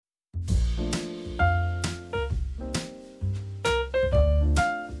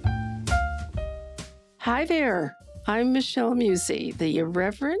Hi there. I'm Michelle Musey, the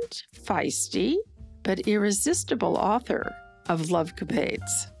irreverent, feisty, but irresistible author of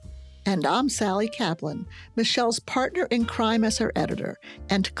Lovecapades. And I'm Sally Kaplan, Michelle's partner in crime as her editor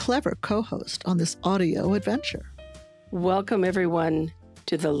and clever co-host on this audio adventure. Welcome, everyone,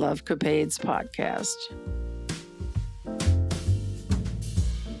 to the Lovecapades podcast.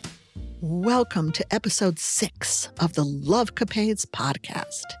 Welcome to episode 6 of the Lovecapades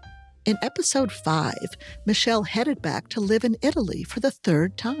podcast. In episode 5, Michelle headed back to live in Italy for the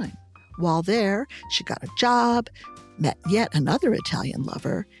third time. While there, she got a job, met yet another Italian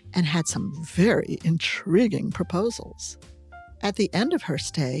lover, and had some very intriguing proposals. At the end of her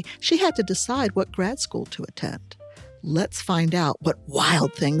stay, she had to decide what grad school to attend. Let's find out what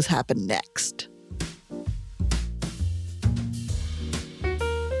wild things happen next.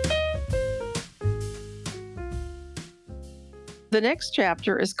 The next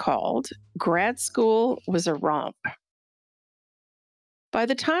chapter is called Grad School Was a Romp. By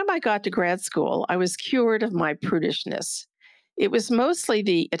the time I got to grad school, I was cured of my prudishness. It was mostly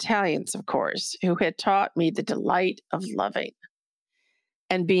the Italians, of course, who had taught me the delight of loving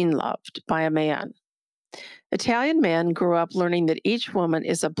and being loved by a man. Italian men grew up learning that each woman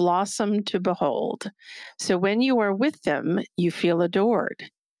is a blossom to behold. So when you are with them, you feel adored.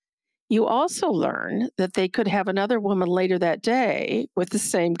 You also learn that they could have another woman later that day with the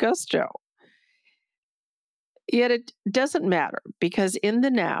same gusto. Yet it doesn't matter because in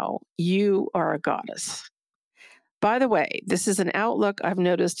the now, you are a goddess. By the way, this is an outlook I've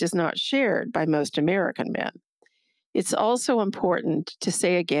noticed is not shared by most American men. It's also important to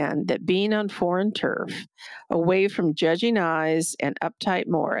say again that being on foreign turf, away from judging eyes and uptight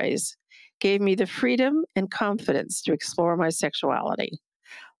mores, gave me the freedom and confidence to explore my sexuality.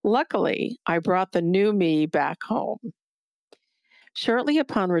 Luckily, I brought the new me back home. Shortly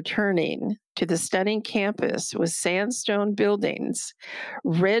upon returning to the stunning campus with sandstone buildings,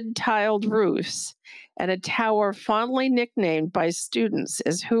 red-tiled roofs, and a tower fondly nicknamed by students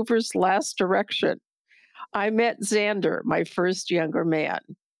as Hoover's last direction, I met Xander, my first younger man.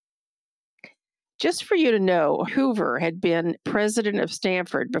 Just for you to know, Hoover had been president of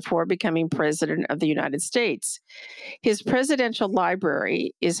Stanford before becoming president of the United States. His presidential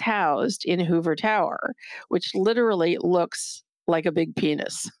library is housed in Hoover Tower, which literally looks like a big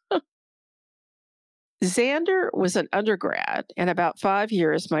penis. Xander was an undergrad and about 5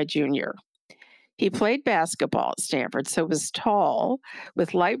 years my junior. He played basketball at Stanford, so was tall,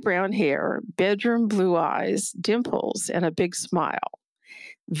 with light brown hair, bedroom blue eyes, dimples, and a big smile.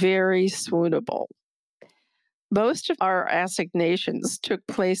 Very swoonable. Most of our assignations took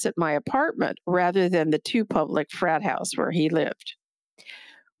place at my apartment rather than the two public frat house where he lived.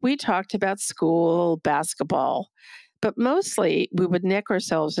 We talked about school, basketball, but mostly we would neck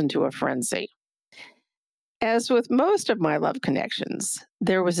ourselves into a frenzy. As with most of my love connections,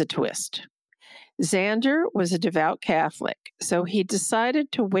 there was a twist. Xander was a devout Catholic, so he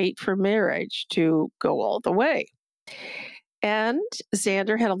decided to wait for marriage to go all the way. And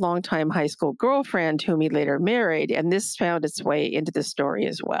Xander had a longtime high school girlfriend whom he later married, and this found its way into the story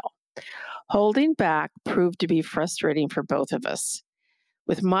as well. Holding back proved to be frustrating for both of us.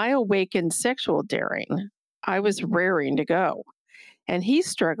 With my awakened sexual daring, I was raring to go, and he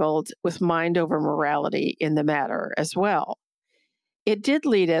struggled with mind over morality in the matter as well. It did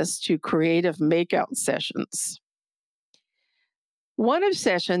lead us to creative makeout sessions. One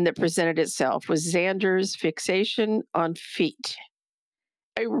obsession that presented itself was Xander's fixation on feet,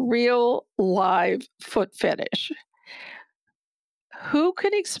 a real live foot fetish. Who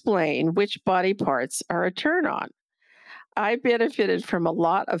can explain which body parts are a turn on? I benefited from a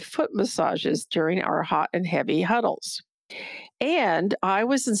lot of foot massages during our hot and heavy huddles. And I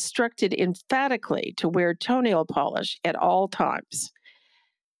was instructed emphatically to wear toenail polish at all times.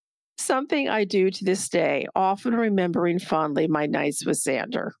 Something I do to this day, often remembering fondly my nights with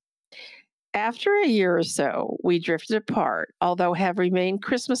Xander. After a year or so, we drifted apart, although have remained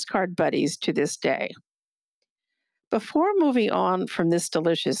Christmas card buddies to this day. Before moving on from this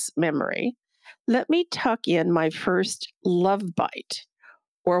delicious memory, let me tuck in my first love bite,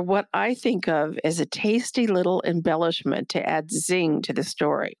 or what I think of as a tasty little embellishment to add zing to the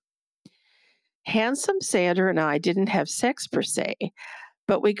story. Handsome Xander and I didn't have sex per se,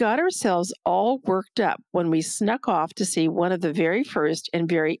 but we got ourselves all worked up when we snuck off to see one of the very first and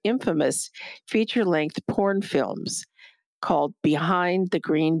very infamous feature-length porn films called Behind the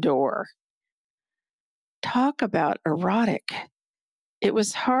Green Door. Talk about erotic. It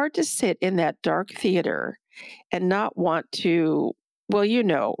was hard to sit in that dark theater and not want to,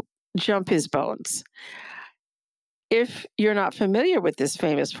 jump his bones. If you're not familiar with this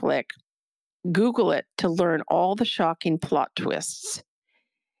famous flick, Google it to learn all the shocking plot twists.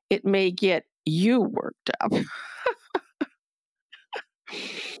 It may get you worked up.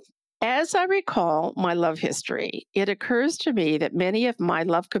 As I recall my love history, it occurs to me that many of my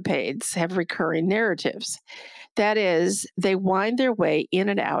lovecapades have recurring narratives. That is, they wind their way in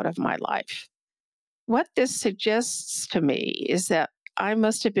and out of my life. What this suggests to me is that I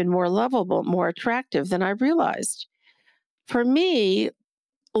must have been more lovable, more attractive than I realized. For me,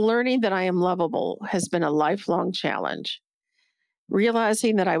 learning that I am lovable has been a lifelong challenge.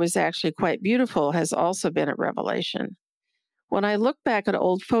 Realizing that I was actually quite beautiful has also been a revelation. When I look back at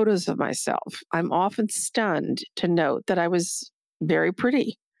old photos of myself, I'm often stunned to note that I was very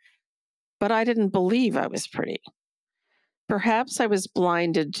pretty, but I didn't believe I was pretty. Perhaps I was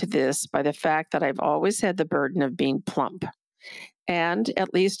blinded to this by the fact that I've always had the burden of being plump. And,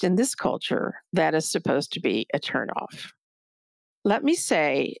 at least in this culture, that is supposed to be a turnoff. Let me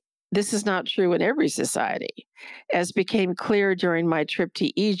say, this is not true in every society, as became clear during my trip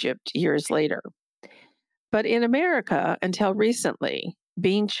to Egypt years later. But in America, until recently,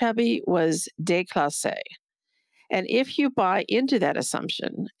 being chubby was déclassé. And if you buy into that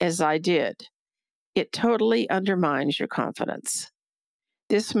assumption, as I did, it totally undermines your confidence.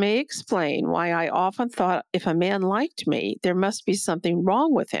 This may explain why I often thought if a man liked me, there must be something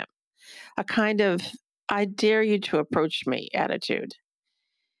wrong with him, a kind of I dare you to approach me attitude.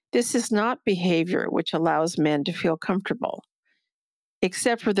 This is not behavior which allows men to feel comfortable,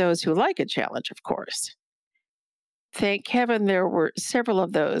 except for those who like a challenge, of course. Thank heaven there were several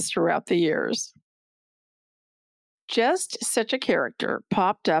of those throughout the years. Just such a character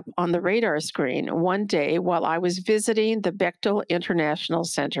popped up on the radar screen one day while I was visiting the Bechtel International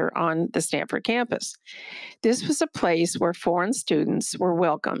Center on the Stanford campus. This was a place where foreign students were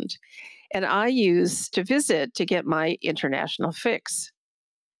welcomed, and I used to visit to get my international fix.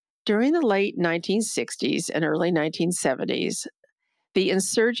 During the late 1960s and early 1970s, the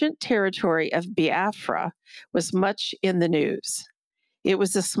insurgent territory of Biafra was much in the news. It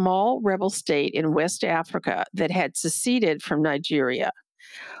was a small rebel state in West Africa that had seceded from Nigeria.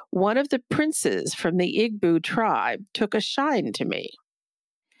 One of the princes from the Igbo tribe took a shine to me.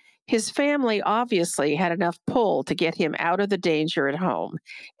 His family obviously had enough pull to get him out of the danger at home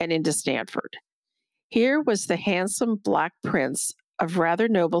and into Stanford. Here was the handsome black prince of rather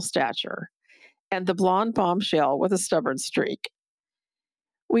noble stature and the blonde bombshell with a stubborn streak.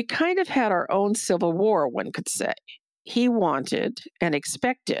 We kind of had our own civil war, one could say. He wanted and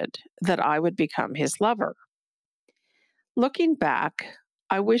expected that I would become his lover. Looking back,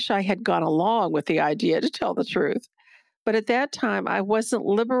 I wish I had gone along with the idea, to tell the truth, but at that time I wasn't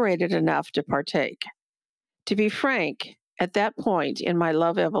liberated enough to partake. To be frank, at that point in my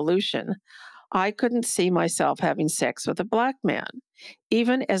love evolution, I couldn't see myself having sex with a black man,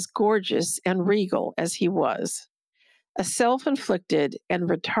 even as gorgeous and regal as he was. A self-inflicted and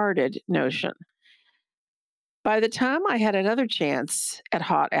retarded notion. By the time I had another chance at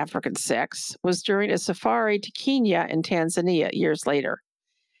hot African sex was during a safari to Kenya and Tanzania years later.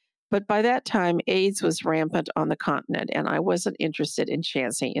 But by that time, AIDS was rampant on the continent, and I wasn't interested in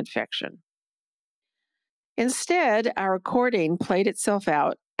chancing infection. Instead, our courting played itself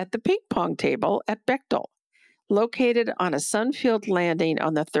out at the ping pong table at Bechtel, located on a sun-filled landing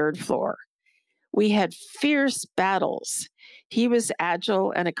on the third floor. We had fierce battles. He was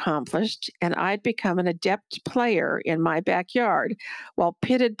agile and accomplished, and I'd become an adept player in my backyard while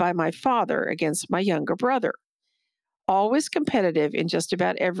pitted by my father against my younger brother. Always competitive in just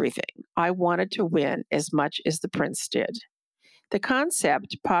about everything, I wanted to win as much as the prince did. The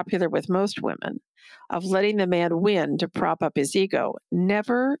concept, popular with most women, of letting the man win to prop up his ego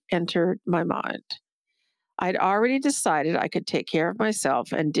never entered my mind. I'd already decided I could take care of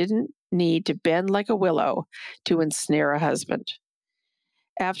myself and didn't need to bend like a willow to ensnare a husband.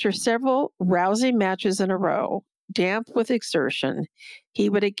 After several rousing matches in a row, damp with exertion, he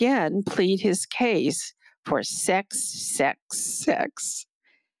would again plead his case for sex, sex, sex.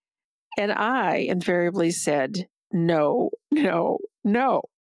 And I invariably said, no, no, no.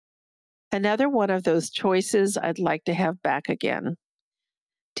 Another one of those choices I'd like to have back again.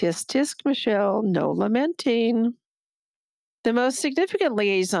 Tisk, tisk, Michelle, no lamenting. The most significant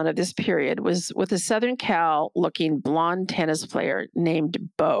liaison of this period was with a Southern Cal-looking blonde tennis player named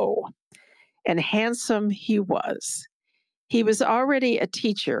Bo, and handsome he was. He was already a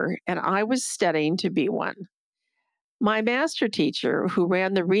teacher, and I was studying to be one. My master teacher, who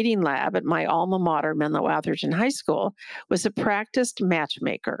ran the reading lab at my alma mater, Menlo Atherton High School, was a practiced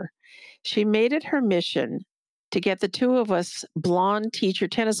matchmaker. She made it her mission to get the two of us blonde teacher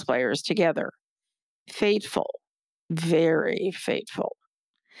tennis players together. Fateful. Very fateful.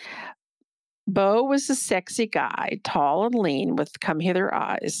 Bo was a sexy guy, tall and lean with come-hither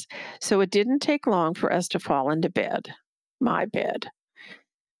eyes, so it didn't take long for us to fall into bed. My bed.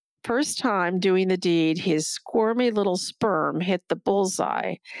 First time doing the deed, his squirmy little sperm hit the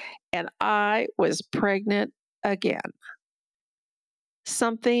bullseye, and I was pregnant again.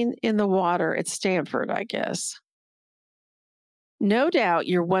 Something in the water at Stanford, I guess. No doubt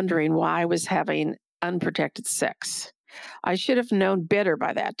you're wondering why I was having unprotected sex. I should have known better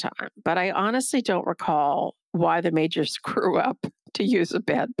by that time, but I honestly don't recall why the major screw up, to use a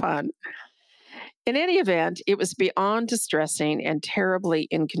bad pun. In any event, it was beyond distressing and terribly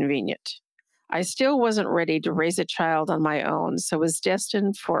inconvenient. I still wasn't ready to raise a child on my own, so was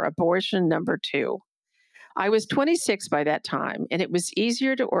destined for abortion number 2. I was 26 by that time, and it was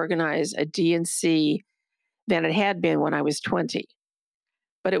easier to organize a D&C than it had been when I was 20.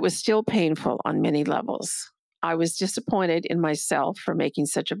 But it was still painful on many levels. I was disappointed in myself for making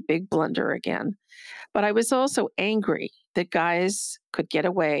such a big blunder again, but I was also angry that guys could get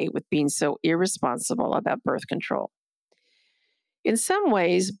away with being so irresponsible about birth control. In some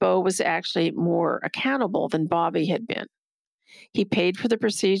ways, Bo was actually more accountable than Bobby had been. He paid for the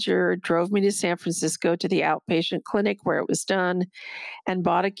procedure, drove me to San Francisco to the outpatient clinic where it was done, and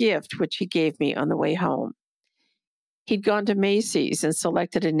bought a gift, which he gave me on the way home. He'd gone to Macy's and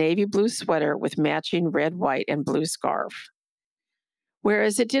selected a navy blue sweater with matching red, white, and blue scarf.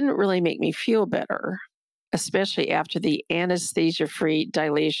 Whereas it didn't really make me feel better, especially after the anesthesia-free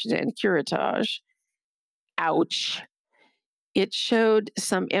dilation and curettage. Ouch. It showed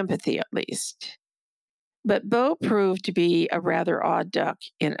some empathy, at least. But Bo proved to be a rather odd duck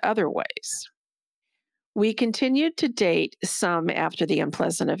in other ways. We continued to date some after the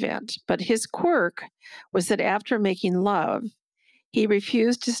unpleasant event, but his quirk was that after making love, he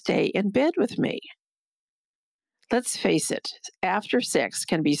refused to stay in bed with me. Let's face it, after sex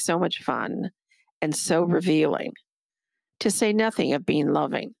can be so much fun and so revealing, to say nothing of being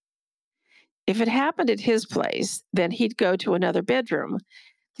loving. If it happened at his place, then he'd go to another bedroom,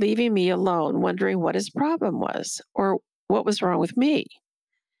 leaving me alone wondering what his problem was or what was wrong with me.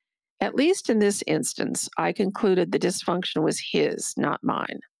 At least in this instance, I concluded the dysfunction was his, not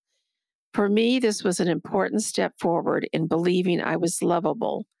mine. For me, this was an important step forward in believing I was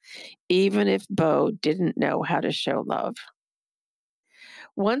lovable, even if Bo didn't know how to show love.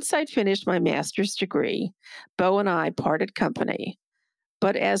 Once I'd finished my master's degree, Bo and I parted company.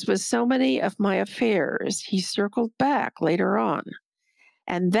 But as with so many of my affairs, he circled back later on.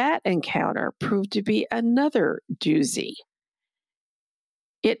 And that encounter proved to be another doozy.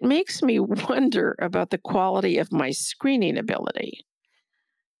 It makes me wonder about the quality of my screening ability.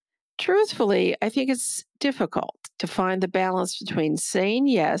 Truthfully, I think it's difficult to find the balance between saying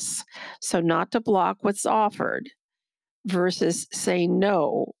yes, so not to block what's offered, versus saying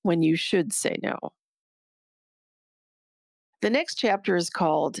no when you should say no. The next chapter is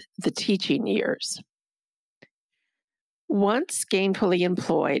called The Teaching Years. Once gainfully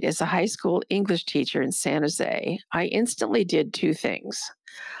employed as a high school English teacher in San Jose, I instantly did 2 things.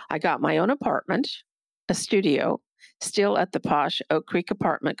 I got my own apartment, a studio, still at the posh Oak Creek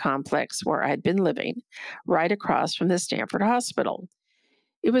apartment complex where I had been living, right across from the Stanford Hospital.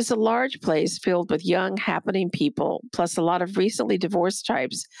 It was a large place filled with young, happening people, plus a lot of recently divorced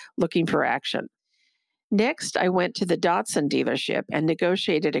types looking for action. Next, I went to the Datsun dealership and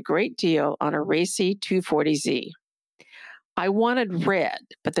negotiated a great deal on a racy 240Z. I wanted red,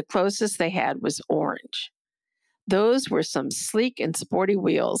 but the closest they had was orange. Those were some sleek and sporty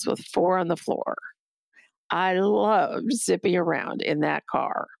wheels with 4 on the floor. I loved zipping around in that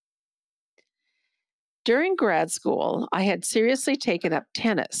car. During grad school, I had seriously taken up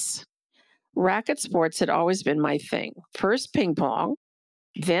tennis. Racket sports had always been my thing. First ping pong,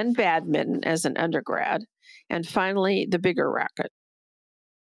 then badminton as an undergrad, and finally the bigger racket.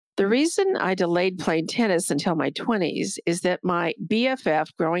 The reason I delayed playing tennis until my 20s is that my BFF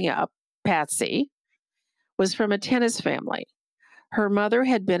growing up, Patsy, was from a tennis family. Her mother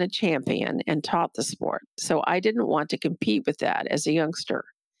had been a champion and taught the sport, so I didn't want to compete with that as a youngster.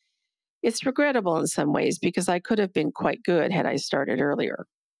 It's regrettable in some ways because I could have been quite good had I started earlier.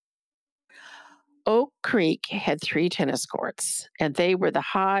 Oak Creek had 3 tennis courts, and they were the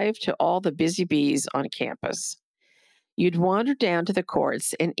hive to all the busy bees on campus. You'd wander down to the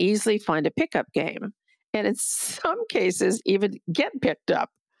courts and easily find a pickup game, and in some cases, even get picked up.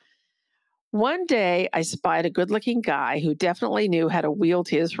 One day, I spied a good-looking guy who definitely knew how to wield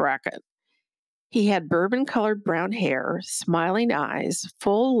his racket. He had bourbon-colored brown hair, smiling eyes,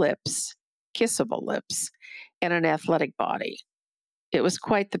 full lips, kissable lips, and an athletic body. It was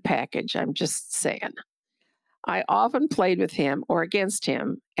quite the package, I'm just saying. I often played with him or against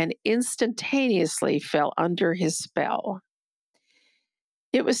him and instantaneously fell under his spell.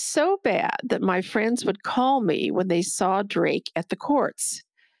 It was so bad that my friends would call me when they saw Drake at the courts.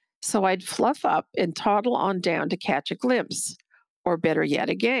 So I'd fluff up and toddle on down to catch a glimpse, or better yet,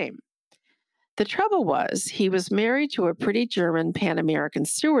 a game. The trouble was, he was married to a pretty German Pan American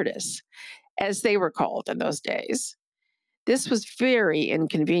stewardess, as they were called in those days. This was very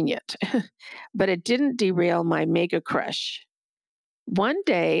inconvenient, but it didn't derail my mega crush. One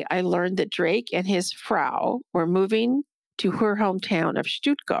day, I learned that Drake and his Frau were moving to her hometown of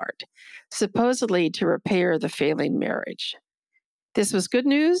Stuttgart, supposedly to repair the failing marriage. This was good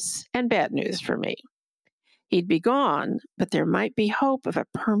news and bad news for me. He'd be gone, but there might be hope of a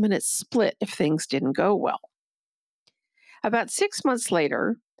permanent split if things didn't go well. About 6 months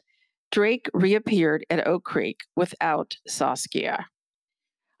later, Drake reappeared at Oak Creek without Saskia.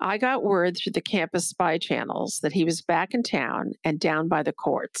 I got word through the campus spy channels that he was back in town and down by the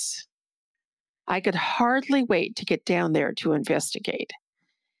courts. I could hardly wait to get down there to investigate.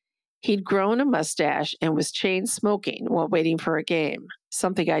 He'd grown a mustache and was chain smoking while waiting for a game,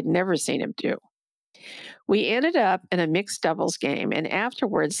 something I'd never seen him do. We ended up in a mixed doubles game and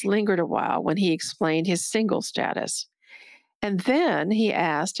afterwards lingered a while when he explained his single status. And then he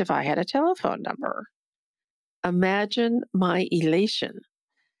asked if I had a telephone number. Imagine my elation.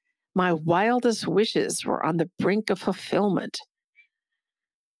 My wildest wishes were on the brink of fulfillment.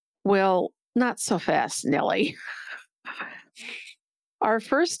 Well, not so fast, Nellie. Our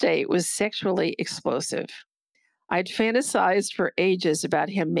first date was sexually explosive. I'd fantasized for ages about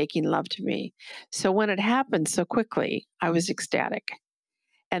him making love to me, so when it happened so quickly, I was ecstatic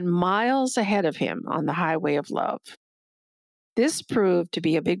and miles ahead of him on the highway of love. This proved to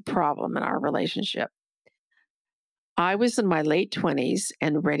be a big problem in our relationship. I was in my late 20s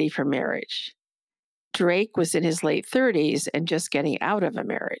and ready for marriage. Drake was in his late 30s and just getting out of a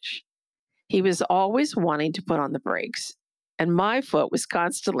marriage. He was always wanting to put on the brakes, and my foot was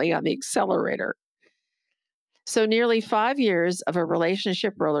constantly on the accelerator. So nearly 5 years of a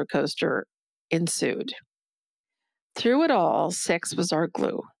relationship roller coaster ensued. Through it all, sex was our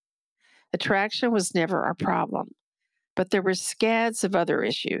glue. Attraction was never our problem, but there were scads of other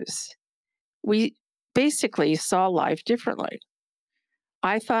issues. We basically saw life differently.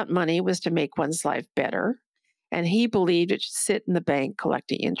 I thought money was to make one's life better, and he believed it should sit in the bank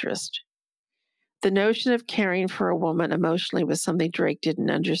collecting interest. The notion of caring for a woman emotionally was something Drake didn't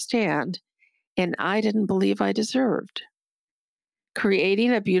understand, and I didn't believe I deserved.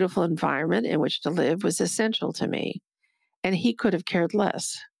 Creating a beautiful environment in which to live was essential to me, and he could have cared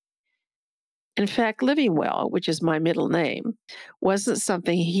less. In fact, living well, which is my middle name, wasn't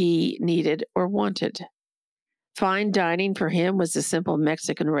something he needed or wanted. Fine dining for him was a simple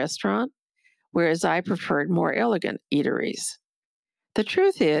Mexican restaurant, whereas I preferred more elegant eateries. The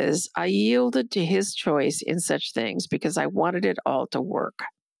truth is, I yielded to his choice in such things because I wanted it all to work.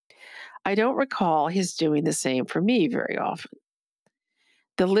 I don't recall his doing the same for me very often.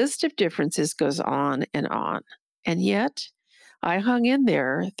 The list of differences goes on, and yet I hung in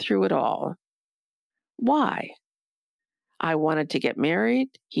there through it all. Why? I wanted to get married.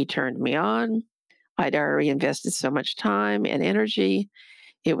 He turned me on. I'd already invested so much time and energy.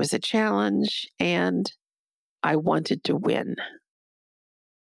 It was a challenge, and I wanted to win.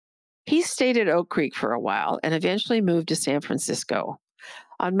 He stayed at Oak Creek for a while and eventually moved to San Francisco.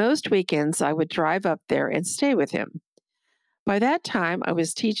 On most weekends, I would drive up there and stay with him. By that time, I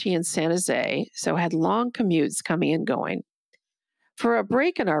was teaching in San Jose, so had long commutes coming and going. For a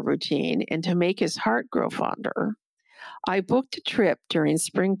break in our routine and to make his heart grow fonder, I booked a trip during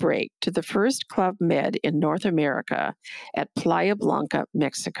spring break to the first Club Med in North America at Playa Blanca,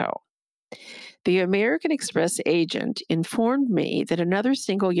 Mexico. The American Express agent informed me that another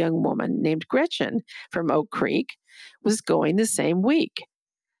single young woman named Gretchen from Oak Creek was going the same week.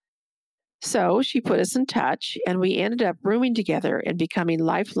 So she put us in touch, and we ended up rooming together and becoming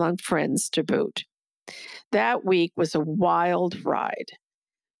lifelong friends to boot. That week was a wild ride.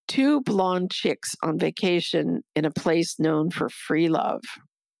 2 blonde chicks on vacation in a place known for free love.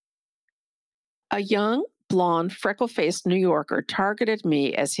 A young, blonde, freckle-faced New Yorker targeted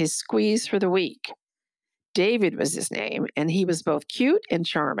me as his squeeze for the week. David was his name, and he was both cute and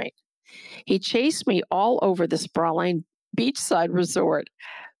charming. He chased me all over the sprawling beachside resort,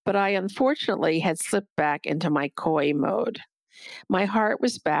 but I unfortunately had slipped back into my coy mode. My heart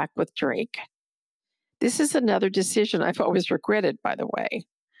was back with Drake. This is another decision I've always regretted, by the way.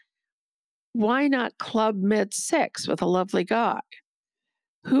 Why not Club Med sex with a lovely guy?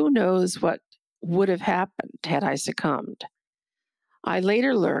 Who knows what would have happened had I succumbed? I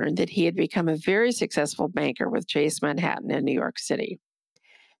later learned that he had become a very successful banker with Chase Manhattan in New York City.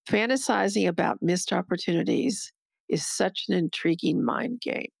 Fantasizing about missed opportunities is such an intriguing mind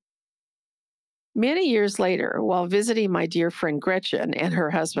game. Many years later, while visiting my dear friend Gretchen and her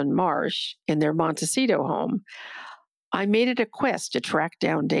husband Marsh in their Montecito home, I made it a quest to track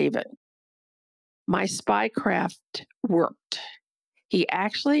down David. My spycraft worked. He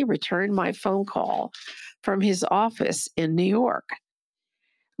actually returned my phone call from his office in New York.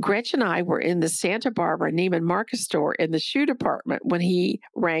 Gretchen and I were in the Santa Barbara Neiman Marcus store in the shoe department when he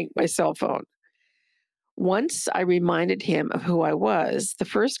rang my cell phone. Once I reminded him of who I was, the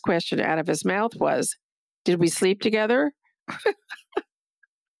first question out of his mouth was, "Did we sleep together?"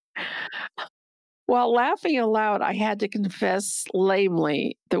 While laughing aloud, I had to confess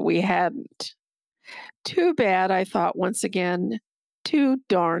lamely that we hadn't. Too bad, I thought once again. Too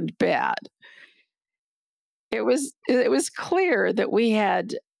darned bad. It was clear that we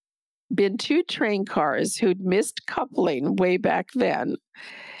had been two train cars who'd missed coupling way back then,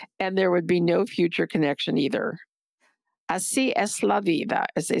 and there would be no future connection either. Así es la vida,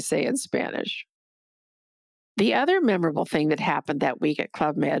 as they say in Spanish. The other memorable thing that happened that week at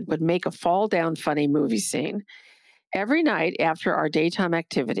Club Med would make a fall down funny movie scene. Every night after our daytime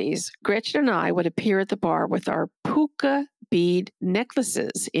activities, Gretchen and I would appear at the bar with our puka bead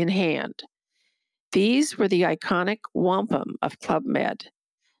necklaces in hand. These were the iconic wampum of Club Med.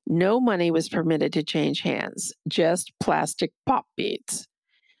 No money was permitted to change hands, just plastic pop beads.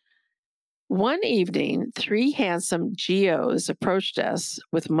 One evening, three handsome GOs approached us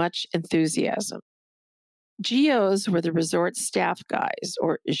with much enthusiasm. GOs were the resort staff guys,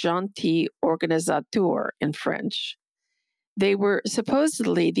 or gentil organisateur in French. They were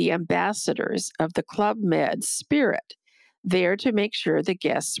supposedly the ambassadors of the Club Med spirit, there to make sure the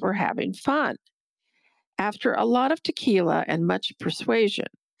guests were having fun. After a lot of tequila and much persuasion,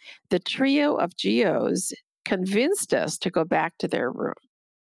 the trio of GOs convinced us to go back to their room.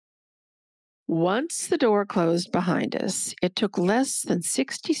 Once the door closed behind us, it took less than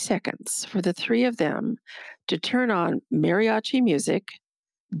 60 seconds for the three of them to turn on mariachi music,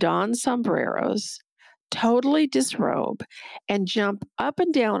 don sombreros, totally disrobe, and jump up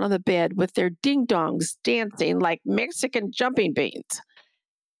and down on the bed with their ding-dongs dancing like Mexican jumping beans.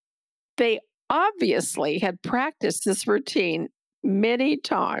 They obviously had practiced this routine many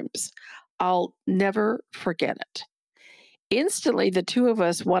times. I'll never forget it. Instantly, the two of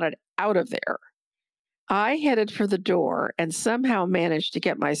us wanted out of there. I headed for the door and somehow managed to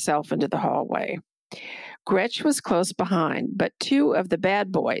get myself into the hallway. Gretch was close behind, but two of the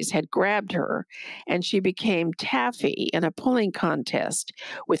bad boys had grabbed her, and she became taffy in a pulling contest,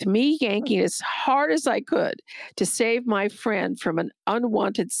 with me yanking as hard as I could to save my friend from an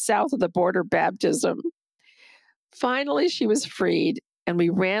unwanted south-of-the-border baptism. Finally, she was freed, and we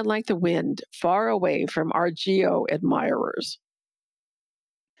ran like the wind, far away from our GO admirers.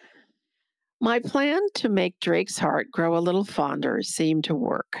 My plan to make Drake's heart grow a little fonder seemed to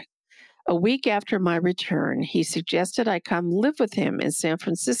work. A week after my return, he suggested I come live with him in San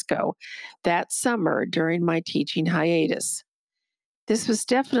Francisco that summer during my teaching hiatus. This was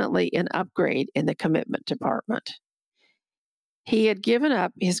definitely an upgrade in the commitment department. He had given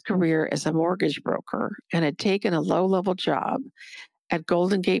up his career as a mortgage broker and had taken a low-level job at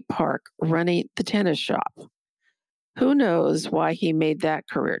Golden Gate Park running the tennis shop. Who knows why he made that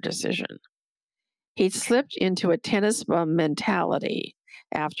career decision? He'd slipped into a tennis bum mentality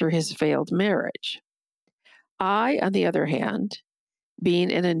after his failed marriage. I, on the other hand, being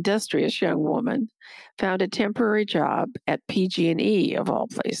an industrious young woman, found a temporary job at PG&E, of all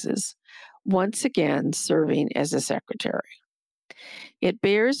places, once again serving as a secretary. It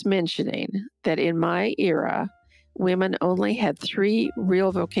bears mentioning that in my era, women only had three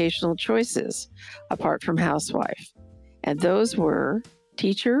real vocational choices apart from housewife, and those were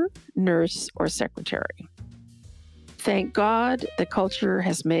teacher, nurse, or secretary. Thank God the culture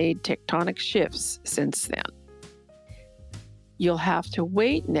has made tectonic shifts since then. You'll have to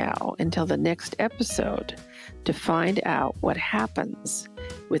wait now until the next episode to find out what happens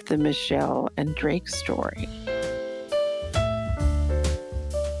with the Michelle and Drake story.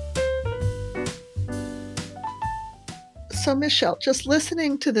 So, Michelle, just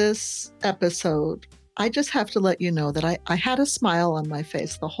listening to this episode, I just have to let you know that I had a smile on my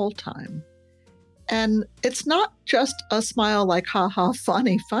face the whole time. And it's not just a smile like, ha ha,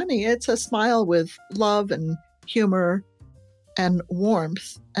 funny. It's a smile with love and humor and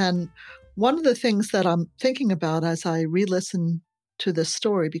warmth. And one of the things that I'm thinking about as I re-listen to this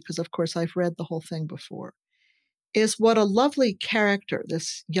story, because of course I've read the whole thing before, is what a lovely character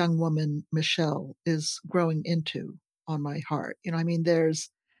this young woman, Michelle, is growing into. on my heart. I mean, there's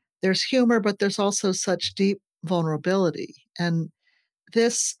humor, but there's also such deep vulnerability. And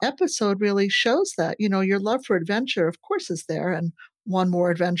this episode really shows that, your love for adventure, of course, is there, and one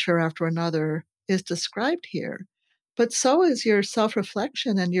more adventure after another is described here. But so is your self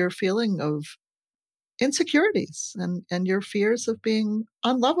reflection and your feeling of insecurities and your fears of being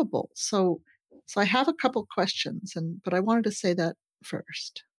unlovable. So I have a couple questions, but I wanted to say that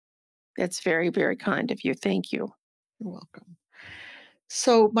first. That's very, very kind of you. Thank you. You're welcome.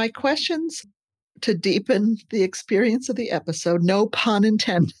 So my questions to deepen the experience of the episode, no pun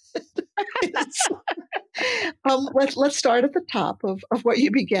intended. Let's start at the top of what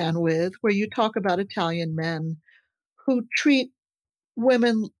you began with, where you talk about Italian men who treat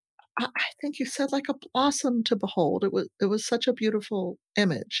women, I think you said, like a blossom to behold. It was such a beautiful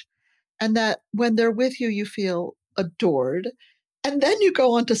image. And that when they're with you, you feel adored. And then you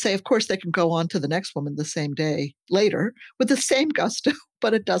go on to say, of course, they can go on to the next woman the same day later with the same gusto,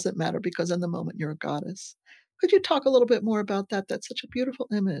 but it doesn't matter because in the moment you're a goddess. Could you talk a little bit more about that? That's such a beautiful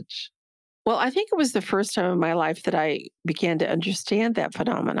image. Well, I think it was the first time in my life that I began to understand that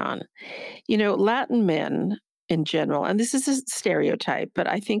phenomenon. Latin men in general, and this is a stereotype, but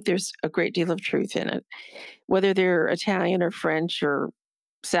I think there's a great deal of truth in it, whether they're Italian or French or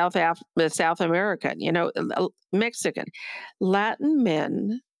South American, Mexican. Latin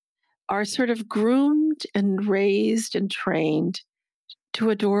men are sort of groomed and raised and trained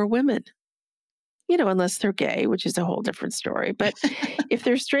to adore women. Unless they're gay, which is a whole different story. But if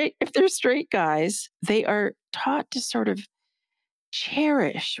they're straight guys, they are taught to sort of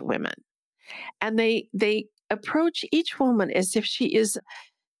cherish women. And they approach each woman as if she is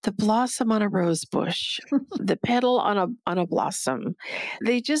the blossom on a rose bush, the petal on a blossom.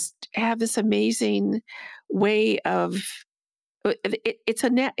 They just have this amazing way of it's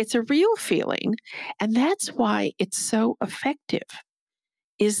a real feeling, and that's why it's so effective.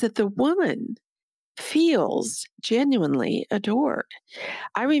 Is that the woman feels genuinely adored.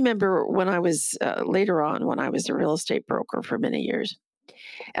 I remember when I was later on, when I was a real estate broker for many years,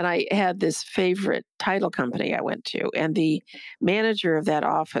 and I had this favorite title company I went to, and the manager of that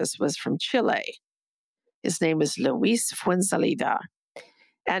office was from Chile. His name was Luis Fuenzalida.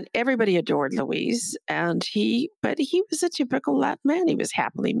 And everybody adored Luis. But he was a typical Latin man. He was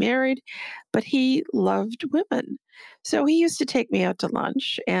happily married, but he loved women. So he used to take me out to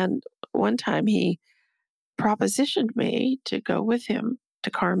lunch. And one time he propositioned me to go with him to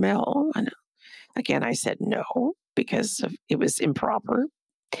Carmel. And again, I said no because it was improper.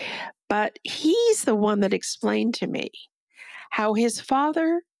 But he's the one that explained to me how his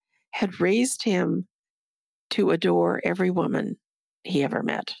father had raised him to adore every woman he ever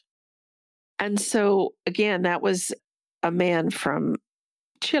met. And so, again, that was a man from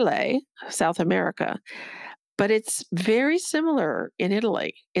Chile, South America. But it's very similar in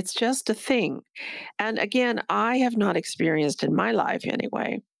Italy. It's just a thing. And again, I have not experienced in my life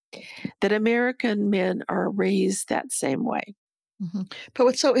anyway that American men are raised that same way. Mm-hmm. But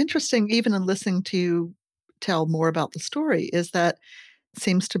what's so interesting, even in listening to you tell more about the story, is that it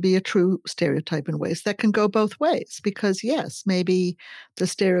seems to be a true stereotype in ways that can go both ways. Because, yes, maybe the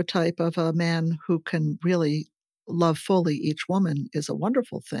stereotype of a man who can really love fully each woman is a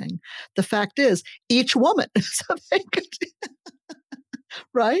wonderful thing. The fact is, each woman, so they could,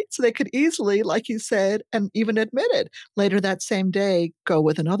 right? So they could easily, like you said, and even admitted later that same day, go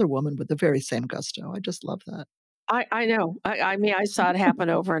with another woman with the very same gusto. I just love that. I know. I mean, I saw it happen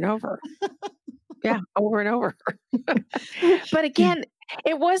over and over. Yeah, over and over. But again,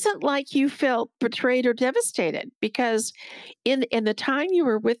 it wasn't like you felt betrayed or devastated because in the time you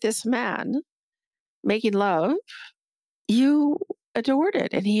were with this man making love, you adored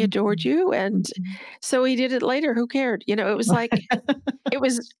it and he adored you. And so he did it later. Who cared? It was like it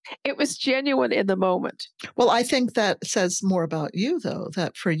was genuine in the moment. Well, I think that says more about you, though,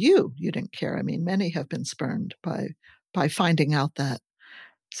 that for you didn't care. I mean, many have been spurned by finding out that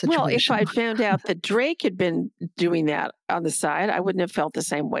situation. Well, if I'd found out that Drake had been doing that on the side, I wouldn't have felt the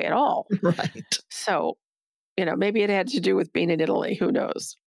same way at all. Right. So, maybe it had to do with being in Italy. Who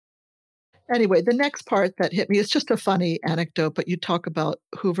knows? Anyway, the next part that hit me is just a funny anecdote, but you talk about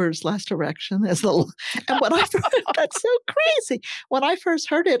Hoover's last erection as and when I that's so crazy. When I first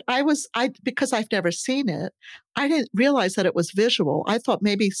heard it, because I've never seen it, I didn't realize that it was visual. I thought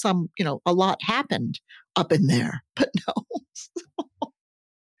maybe a lot happened up in there, but no.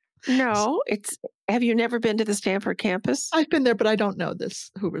 No, have you never been to the Stanford campus? I've been there, but I don't know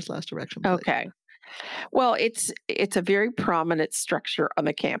this Hoover's last erection place. Okay. Well, it's a very prominent structure on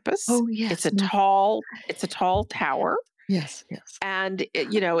the campus. Oh, yes. It's a tall tower. Yes, yes. And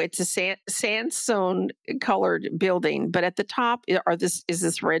it's a sandstone colored building, but at the top is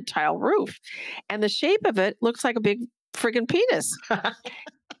this red tile roof, and the shape of it looks like a big friggin' penis.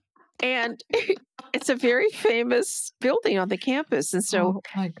 And it's a very famous building on the campus. And so Oh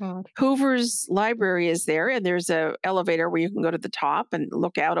my God. Hoover's library is there, and there's a elevator where you can go to the top and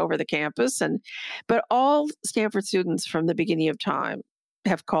look out over the campus. But all Stanford students from the beginning of time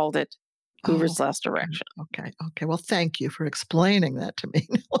have called it Oh, Hoover's Last Erection. okay. Well, thank you for explaining that to me.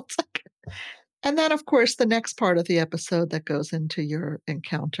 It's like- and then, of course, the next part of the episode that goes into your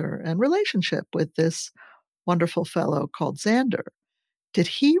encounter and relationship with this wonderful fellow called Xander. Did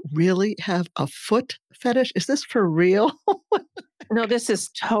he really have a foot fetish? Is this for real? No, this is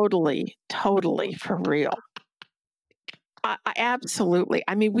totally, totally for real. Absolutely.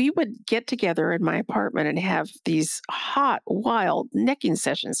 I mean, we would get together in my apartment and have these hot, wild necking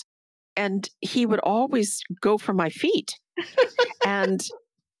sessions. And he would always go for my feet. And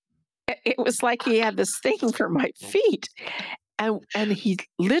it was like he had this thing for my feet. And he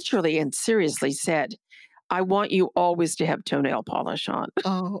literally and seriously said, I want you always to have toenail polish on.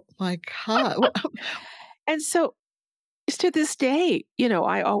 Oh my God. And so to this day,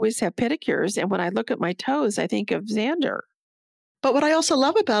 I always have pedicures. And when I look at my toes, I think of Xander. But what I also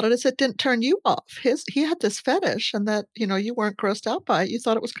love about it is it didn't turn you off. He had this fetish, and that you weren't grossed out by it. You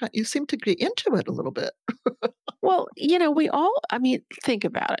thought it was you seemed to be into it a little bit. Well, I mean, think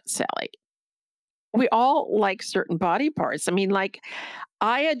about it, Sally. We all like certain body parts. I mean, like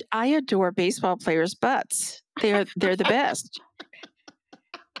I adore baseball players' butts. They're the best.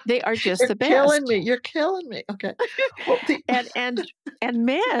 They are just the best. You're killing me. Okay. Well, and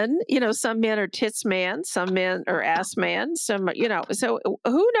men, some men are tits man, some men are ass man, some, so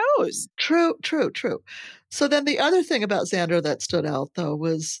who knows? True. So then the other thing about Xander that stood out though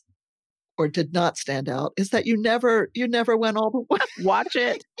was, or did not stand out, is that you never went all the way. Watch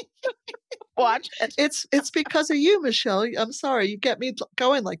it. Watch it. It's because of you, Michelle. I'm sorry, you get me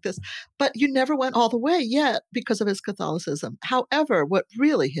going like this. But you never went all the way yet because of his Catholicism. However, what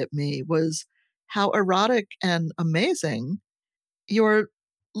really hit me was how erotic and amazing your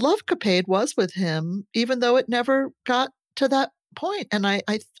lovecapade was with him, even though it never got to that point. And I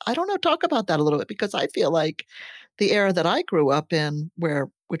don't know, talk about that a little bit, because I feel like the era that I grew up in,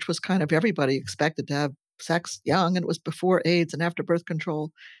 which was kind of everybody expected to have sex young, and it was before AIDS and after birth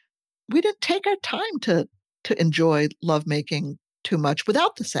control, we didn't take our time to enjoy lovemaking too much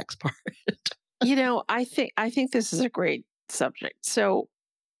without the sex part. I think this is a great subject. So,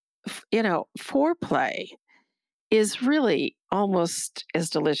 foreplay is really almost as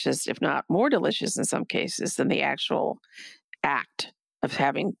delicious, if not more delicious in some cases, than the actual act of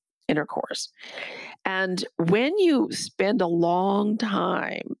having intercourse. And when you spend a long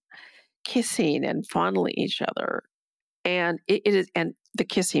time kissing and fondling each other, and it is, and the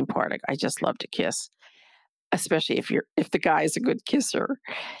kissing part, I just love to kiss, especially if the guy is a good kisser.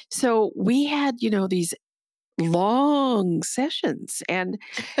 So we had, these long sessions, and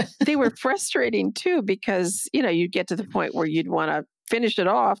they were frustrating too, because, you'd get to the point where you'd want to finish it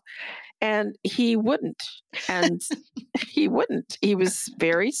off, and he wouldn't. And he wouldn't. He was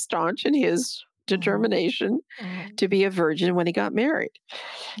very staunch in his determination to be a virgin when he got married.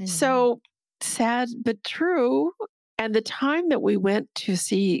 So sad but true. And the time that we went to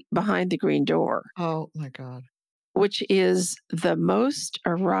see Behind the Green Door. Oh my God. Which is the most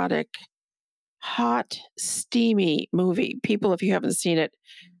erotic, hot, steamy movie. People, if you haven't seen it,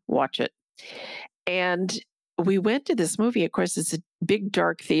 watch it. And we went to this movie. Of course, it's a big,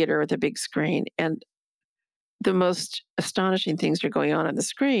 dark theater with a big screen, and the most astonishing things are going on the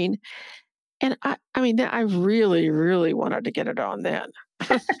screen. And I mean, I really, really wanted to get it on then.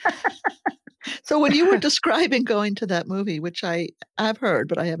 So when you were describing going to that movie, which I've heard,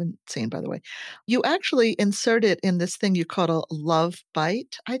 but I haven't seen, by the way, you actually insert it in this thing you call a love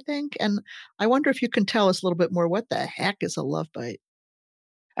bite, I think. And I wonder if you can tell us a little bit more. What the heck is a love bite?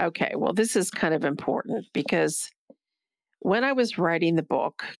 Okay, well, this is kind of important, because when I was writing the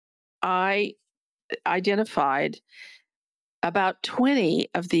book, I identified about 20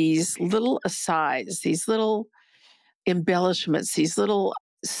 of these little asides, these little embellishments, these little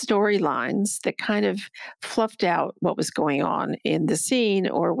storylines that kind of fluffed out what was going on in the scene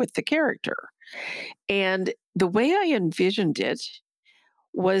or with the character. And the way I envisioned it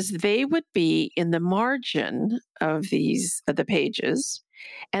was they would be in the margin of the pages,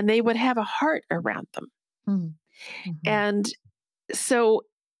 and they would have a heart around them. Mm-hmm. And so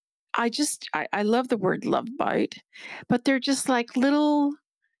I love the word love bite, but they're just like little,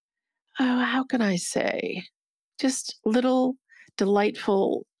 how can I say, just little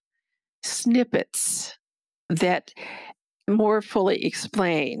delightful snippets that more fully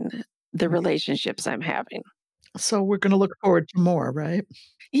explain the relationships I'm having. So we're going to look forward to more, right?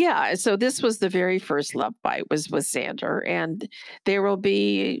 Yeah, so this was the very first love bite was with Xander, and there will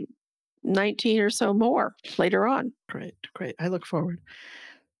be 19 or so more later on. Great, great. I look forward.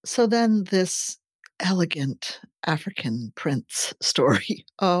 So then this elegant African prince story.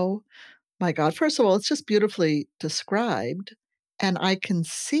 Oh my God. First of all, it's just beautifully described, and I can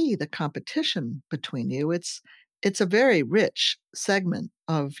see the competition between you. It's a very rich segment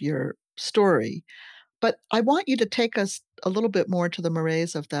of your story. But I want you to take us a little bit more to the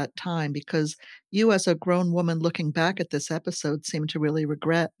mores of that time because you, as a grown woman looking back at this episode, seem to really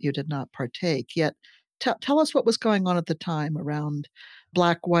regret you did not partake. Yet, tell us what was going on at the time around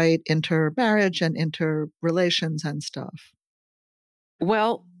black white intermarriage and interrelations and stuff.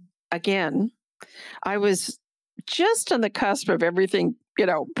 Well, again, I was just on the cusp of everything,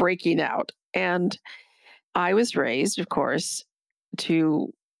 breaking out. And I was raised, of course,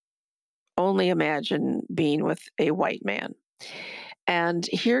 to only imagine being with a white man. And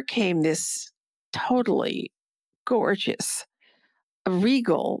here came this totally gorgeous,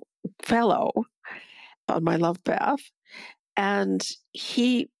 regal fellow on my love path. And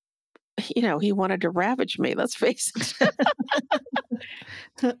he wanted to ravage me, let's face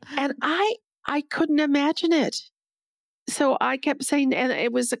it. And I couldn't imagine it. So I kept saying, and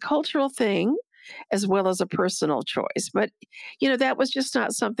it was a cultural thing as well as a personal choice. But, that was just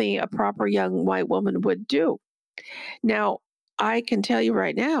not something a proper young white woman would do. Now, I can tell you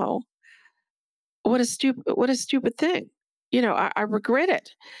right now, what a stupid thing. I regret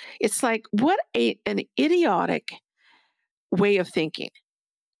it. It's like, an idiotic way of thinking.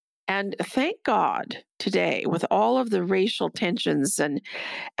 And thank God today, with all of the racial tensions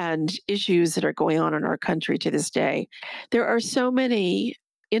and issues that are going on in our country to this day, there are so many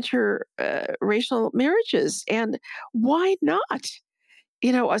interracial marriages, and why not?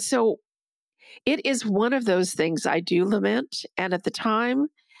 So it is one of those things I do lament. And at the time,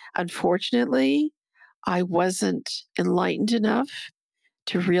 unfortunately, I wasn't enlightened enough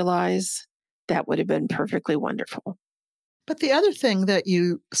to realize that would have been perfectly wonderful. But the other thing that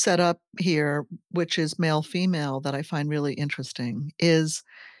you set up here, which is male female, that I find really interesting, is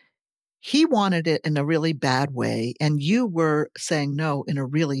he wanted it in a really bad way, and you were saying no in a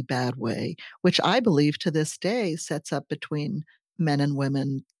really bad way, which I believe to this day sets up between men and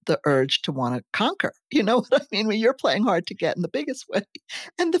women the urge to want to conquer. You know what I mean? When you're playing hard to get in the biggest way.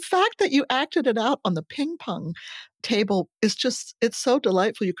 And the fact that you acted it out on the ping pong table is just, it's so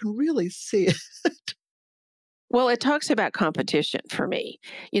delightful. You can really see it. Well, it talks about competition for me.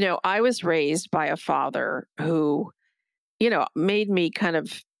 I was raised by a father who, made me kind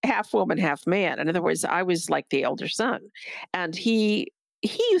of half woman, half man. In other words, I was like the elder son. And he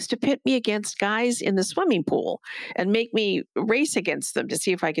used to pit me against guys in the swimming pool and make me race against them to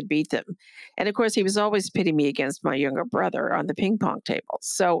see if I could beat them. And of course, he was always pitting me against my younger brother on the ping pong table.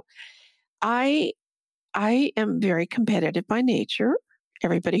 So I I am very competitive by nature.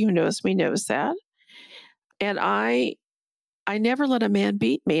 Everybody who knows me knows that. And I never let a man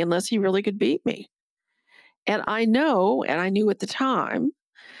beat me unless he really could beat me. And I know, and I knew at the time,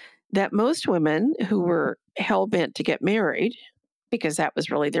 that most women who were hell bent to get married, because that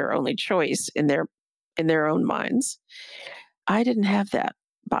was really their only choice in their own minds, I didn't have that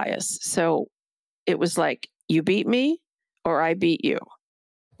bias. So it was like, you beat me or I beat you.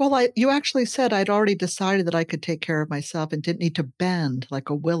 Well, you actually said I'd already decided that I could take care of myself and didn't need to bend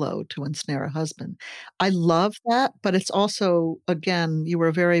like a willow to ensnare a husband. I love that, but it's also, again, you were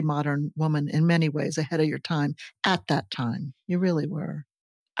a very modern woman in many ways, ahead of your time at that time. You really were.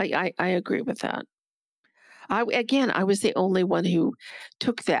 I agree with that. I was the only one who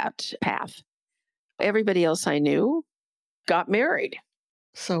took that path. Everybody else I knew got married.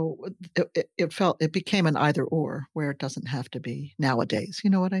 So it became an either or where it doesn't have to be nowadays. You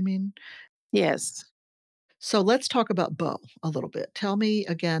know what I mean? Yes. So let's talk about Bo a little bit. Tell me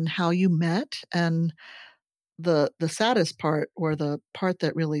again how you met, and the saddest part, or the part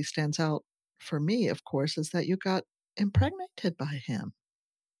that really stands out for me, of course, is that you got impregnated by him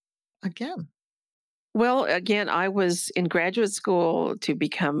again. Well, again, I was in graduate school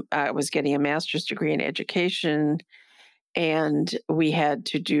I was getting a master's degree in education, and we had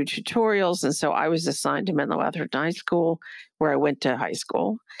to do tutorials. And so I was assigned to Menlo Atherton High School, where I went to high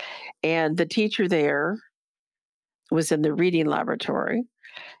school. And the teacher there was in the reading laboratory,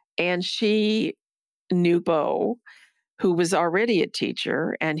 and she knew Bo, who was already a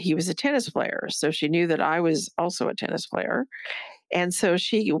teacher, and he was a tennis player. So she knew that I was also a tennis player. And so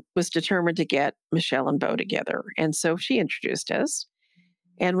she was determined to get Michelle and Bo together. And so she introduced us,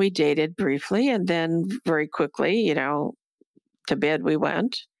 and we dated briefly. And then very quickly, to bed we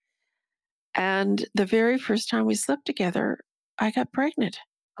went. And the very first time we slept together, I got pregnant.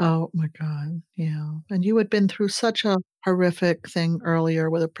 Oh my God. Yeah. And you had been through such a horrific thing earlier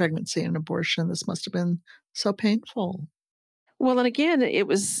with a pregnancy and abortion. This must have been so painful. Well, and again, it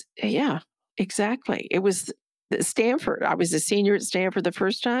was, yeah, exactly. It was Stanford. I was a senior at Stanford the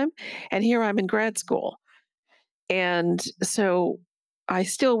first time, and here I'm in grad school. And so I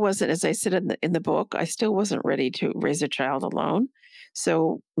still wasn't, as I said in the book, I still wasn't ready to raise a child alone.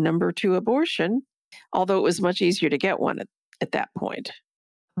 So number two, abortion, although it was much easier to get one at that point.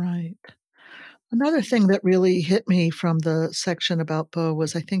 Right. Another thing that really hit me from the section about Beau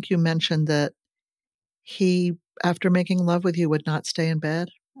was I think you mentioned that he, after making love with you, would not stay in bed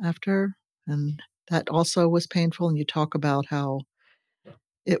after. And that also was painful. And you talk about how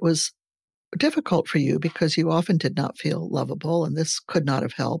it was difficult for you because you often did not feel lovable, and this could not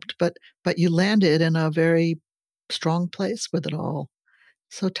have helped. But you landed in a very strong place with it all.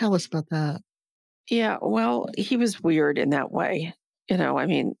 So tell us about that. Yeah, well, he was weird in that way. I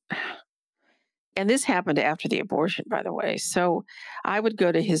mean, and this happened after the abortion, by the way. So I would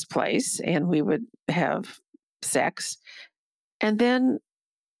go to his place and we would have sex. And then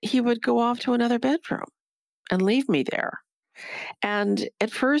he would go off to another bedroom and leave me there. And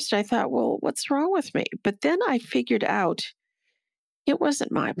at first I thought, well, what's wrong with me? But then I figured out it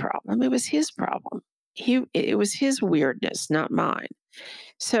wasn't my problem. It was his problem. It was his weirdness, not mine.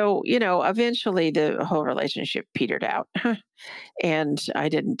 So, eventually the whole relationship petered out and I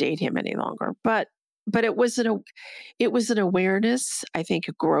didn't date him any longer. But it was an awareness, I think,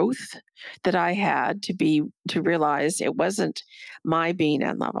 a growth that I had to realize it wasn't my being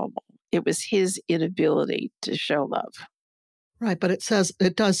unlovable. It was his inability to show love. Right, but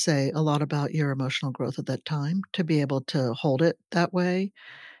it does say a lot about your emotional growth at that time to be able to hold it that way.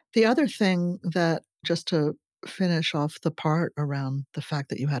 The other thing that, just to finish off the part around the fact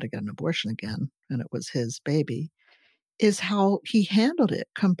that you had to get an abortion again, and it was his baby, is how he handled it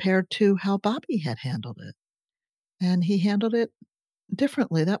compared to how Bobby had handled it. And he handled it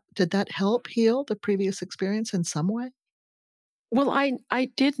differently. Did that help heal the previous experience in some way? Well, I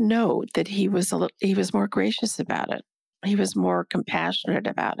did know that he was more gracious about it. He was more compassionate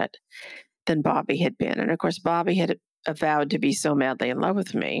about it than Bobby had been. And of course, Bobby had vowed to be so madly in love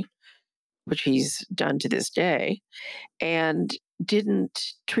with me, which he's done to this day, and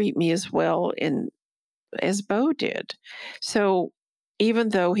didn't treat me as well in as Beau did. So even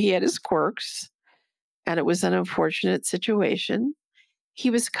though he had his quirks and it was an unfortunate situation,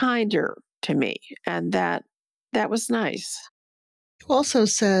 he was kinder to me, and that was nice. You also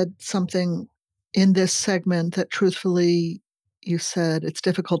said something in this segment that truthfully you said it's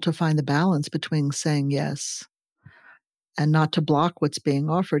difficult to find the balance between saying yes and not to block what's being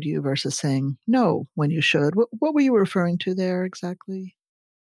offered you versus saying no when you should. What were you referring to there exactly?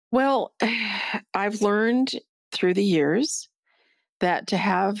 Well, I've learned through the years that to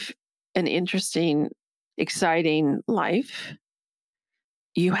have an interesting, exciting life,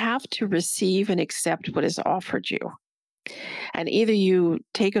 you have to receive and accept what is offered you. And either you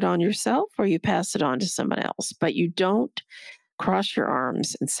take it on yourself or you pass it on to someone else, but you don't cross your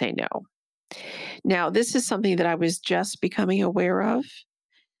arms and say no. Now, this is something that I was just becoming aware of,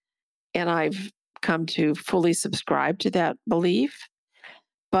 and I've come to fully subscribe to that belief.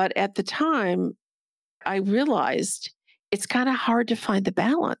 But at the time, I realized it's kind of hard to find the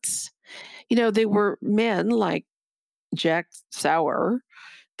balance. They were men like Jack Sauer,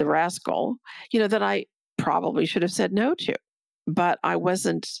 the rascal, that I probably should have said no to, but I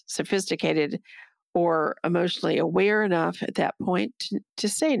wasn't sophisticated or emotionally aware enough at that point to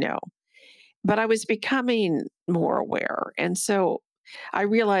say no. But I was becoming more aware. And so I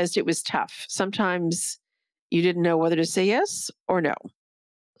realized it was tough. Sometimes you didn't know whether to say yes or no.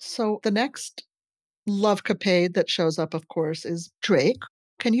 So the next love capade that shows up, of course, is Drake.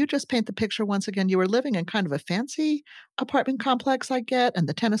 Can you just paint the picture once again? You were living in kind of a fancy apartment complex, I get, and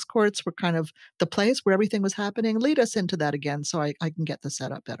the tennis courts were kind of the place where everything was happening. Lead us into that again so I can get the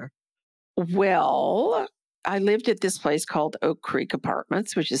setup better. Well, I lived at this place called Oak Creek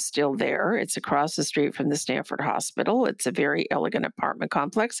Apartments, which is still there. It's across the street from the Stanford Hospital. It's a very elegant apartment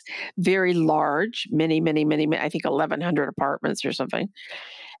complex, very large, many, many, many, I think 1,100 apartments or something.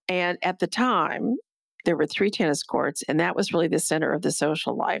 And at the time, there were 3 tennis courts, and that was really the center of the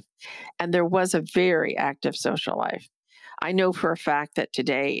social life. And there was a very active social life. I know for a fact that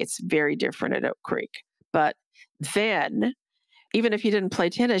today it's very different at Oak Creek. But then, even if you didn't play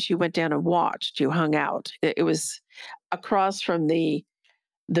tennis, you went down and watched, you hung out. It was across from the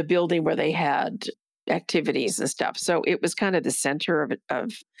building where they had activities and stuff. So it was kind of the center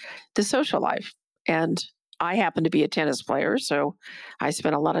of the social life. And I happen to be a tennis player, so I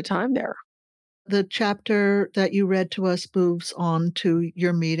spent a lot of time there. The chapter that you read to us moves on to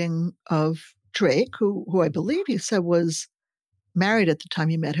your meeting of Drake, who I believe you said was married at the time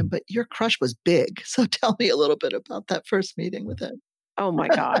you met him, but your crush was big. So tell me a little bit about that first meeting with him. Oh my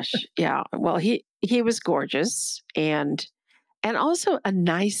gosh. Yeah. Well, he was gorgeous and also a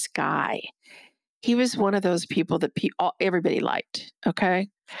nice guy. He was one of those people that everybody liked. Okay.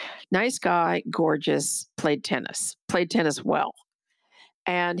 Nice guy, gorgeous, played tennis well.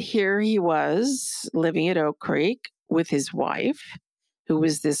 And here he was living at Oak Creek with his wife, who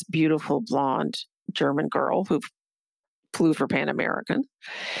was this beautiful blonde German girl who flew for Pan American.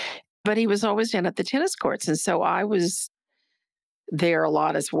 But he was always down at the tennis courts. And so I was there a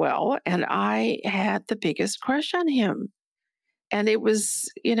lot as well. And I had the biggest crush on him. And it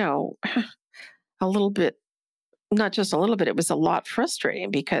was, a little bit, not just a little bit, it was a lot frustrating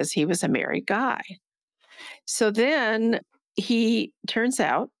because he was a married guy. So then he turns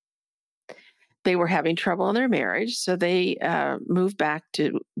out they were having trouble in their marriage. So they moved back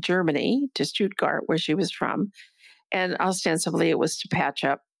to Germany, to Stuttgart, where she was from. And ostensibly, it was to patch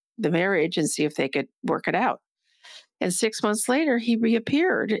up the marriage and see if they could work it out. And 6 months later, he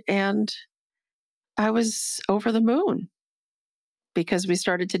reappeared. And I was over the moon because we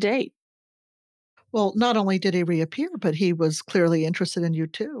started to date. Well, not only did he reappear, but he was clearly interested in you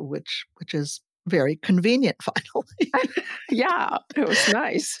too, which is very convenient finally. Yeah, it was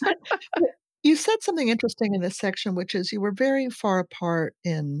nice. You said something interesting in this section, which is you were very far apart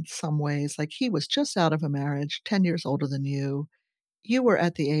in some ways. Like he was just out of a marriage, 10 years older than you. You were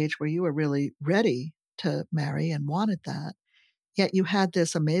at the age where you were really ready to marry and wanted that. Yet you had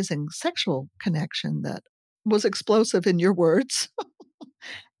this amazing sexual connection that was explosive in your words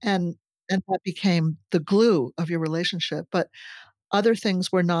and and that became the glue of your relationship. But other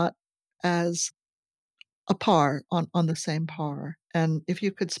things were not as a par on the same par. And if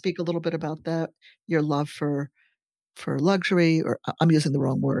you could speak a little bit about that, your love for luxury, or I'm using the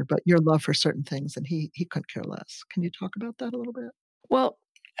wrong word, but your love for certain things, and he couldn't care less. Can you talk about that a little bit? Well,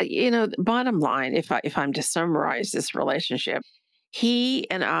 bottom line, if I'm to summarize this relationship, he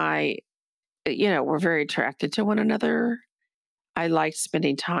and I, were very attracted to one another. I liked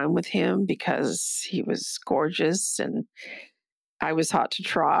spending time with him because he was gorgeous and I was hot to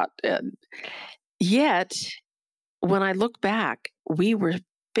trot. And yet, when I look back, we were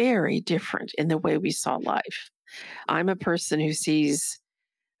very different in the way we saw life. I'm a person who sees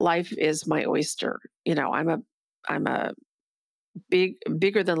life is my oyster. I'm a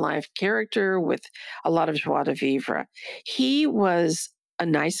bigger than life character with a lot of joie de vivre. He was a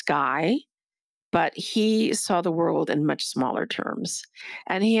nice guy, but he saw the world in much smaller terms.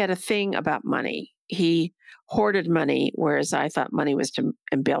 And he had a thing about money. He hoarded money, whereas I thought money was to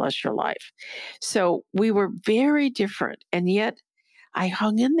embellish your life. So we were very different. And yet I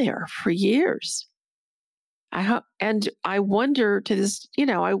hung in there for years. And I wonder to this,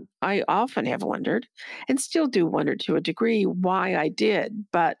 I often have wondered and still do wonder to a degree why I did,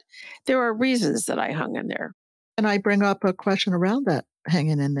 but there are reasons that I hung in there. And I bring up a question around that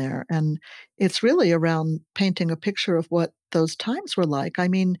hanging in there, and it's really around painting a picture of what those times were like. I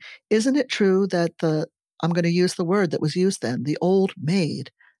mean, isn't it true that I'm gonna use the word that was used then, the old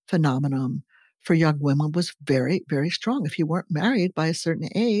maid phenomenon for young women was very, very strong. If you weren't married by a certain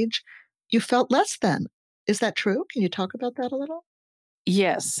age, you felt less than. Is that true? Can you talk about that a little?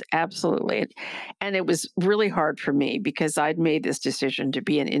 Yes, absolutely. And it was really hard for me because I'd made this decision to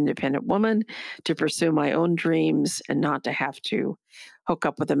be an independent woman, to pursue my own dreams, and not to have to hook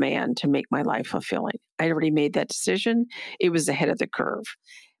up with a man to make my life fulfilling. I already made that decision. It was ahead of the curve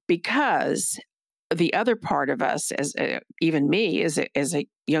because the other part of us, even me as a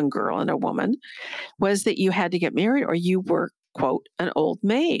young girl and a woman, was that you had to get married or you were, quote, an old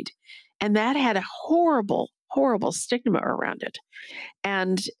maid. And that had a horrible, horrible stigma around it.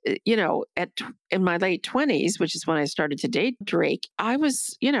 And, in my late 20s, which is when I started to date Drake, I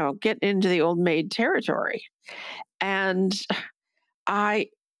was, getting into the old maid territory. And I,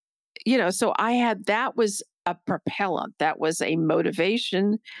 so I had that was a propellant. That was a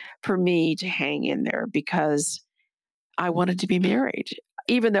motivation for me to hang in there because I wanted to be married,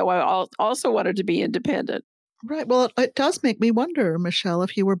 even though I also wanted to be independent. Right, well, it does make me wonder, Michelle,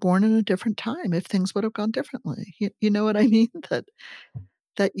 if you were born in a different time, if things would have gone differently. You know what I mean?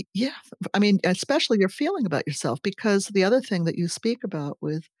 Yeah, I mean, especially your feeling about yourself, because the other thing that you speak about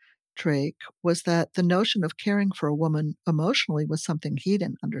with Drake was that the notion of caring for a woman emotionally was something he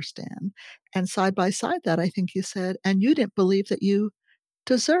didn't understand, and side by side that, I think you said, and you didn't believe that you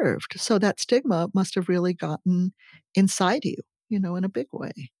deserved, so that stigma must have really gotten inside you, in a big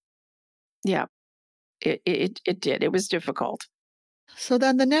way. Yeah. It did. It was difficult. So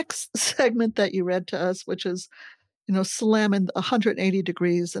then the next segment that you read to us, which is, slamming 180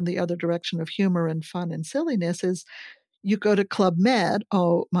 degrees in the other direction of humor and fun and silliness, is you go to Club Med,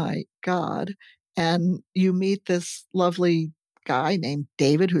 oh my God, and you meet this lovely guy named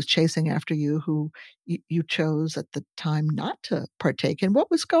David who's chasing after you, who you chose at the time not to partake in.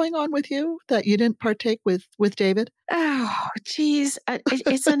 What was going on with you that you didn't partake with David? Oh, geez.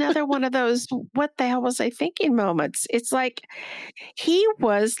 It's another one of those, what the hell was I thinking moments. It's like he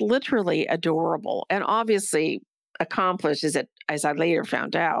was literally adorable and obviously accomplished as I later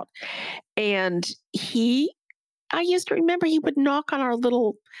found out. And I used to remember he would knock on our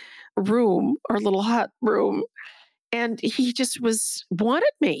little room, our little hut room, and he just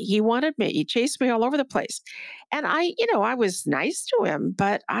wanted me. He wanted me. He chased me all over the place. And I was nice to him,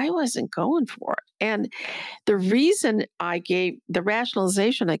 but I wasn't going for it. And the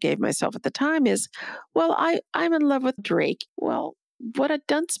rationalization I gave myself at the time is, well, I'm in love with Drake. Well, what a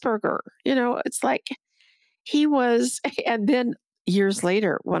Dunsberger. It's like he was, and then years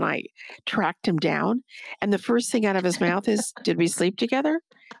later when I tracked him down and the first thing out of his mouth is, did we sleep together?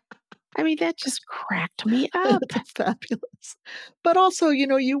 I mean, that just cracked me up. That's fabulous. But also,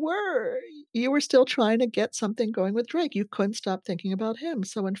 you were still trying to get something going with Drake. You couldn't stop thinking about him.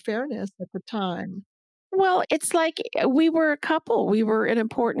 So in fairness, at the time. Well, it's like we were a couple. We were an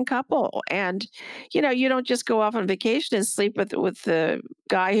important couple. And, you don't just go off on vacation and sleep with the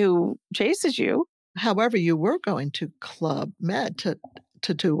guy who chases you. However, you were going to Club Med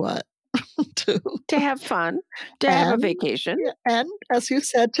to do what? To To have fun, to have a and vacation. yeah, and as you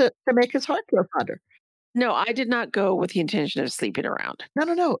said, to make his heart grow fonder. No, I did not go with the intention of sleeping around. No,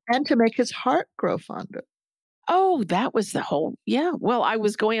 no, no, and to make his heart grow fonder. Oh, that was the whole, yeah. Well, I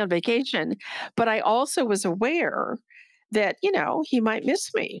was going on vacation, but I also was aware that, he might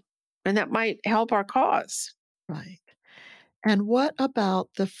miss me and that might help our cause. Right. And what about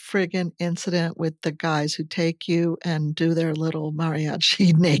the friggin' incident with the guys who take you and do their little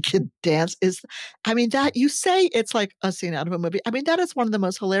mariachi naked dance? That you say it's like a scene out of a movie. That is one of the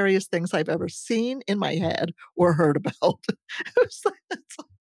most hilarious things I've ever seen in my head or heard about. It's like,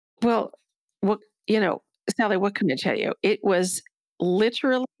 Well, what, Sally, what can I tell you? It was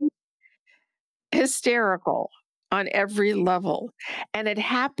literally hysterical on every level. And it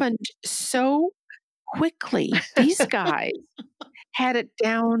happened so quickly. These guys had it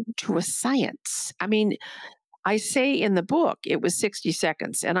down to a science. I say in the book it was 60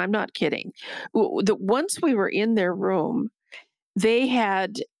 seconds, and I'm not kidding. Once we were in their room, they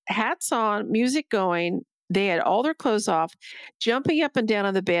had hats on, music going. They had all their clothes off, jumping up and down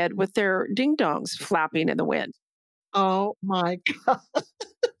on the bed with their ding dongs flapping in the wind. oh my god.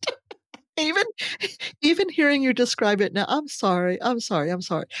 Even even hearing you describe it now, I'm sorry, I'm sorry, I'm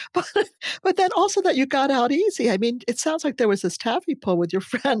sorry. But but then also that you got out easy. It sounds like there was this taffy pull with your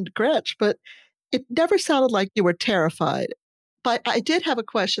friend Gretch, but it never sounded like you were terrified. But I did have a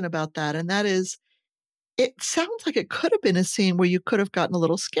question about that, and that is, it sounds like it could have been a scene where you could have gotten a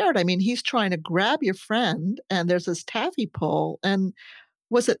little scared. He's trying to grab your friend, and there's this taffy pull, and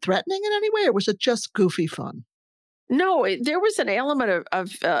was it threatening in any way, or was it just goofy fun? No, there was an element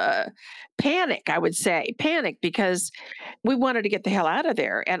of panic, I would say. Panic because we wanted to get the hell out of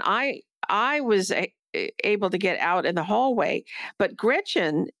there, and I was able to get out in the hallway, but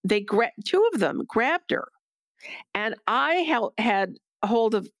Gretchen, two of them grabbed her, and had a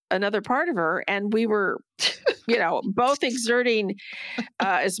hold of another part of her, and we were, both exerting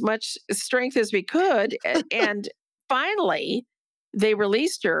as much strength as we could, and finally they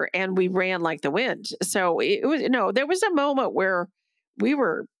released her and we ran like the wind. So it was, no, there was a moment where we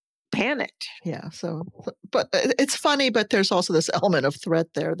were panicked. Yeah, so but it's funny, but there's also this element of threat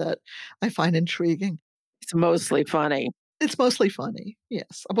there that I find intriguing. It's mostly funny. It's mostly funny,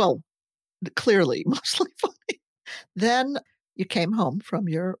 yes. Well, clearly mostly funny. Then you came home from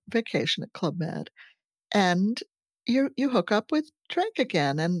your vacation at Club Med, and you hook up with Drake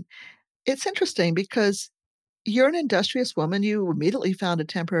again, and it's interesting because you're an industrious woman. You immediately found a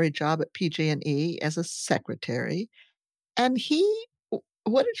temporary job at PG&E as a secretary, and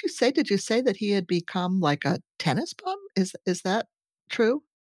what did you say? Did you say that he had become like a tennis bum? Is that true?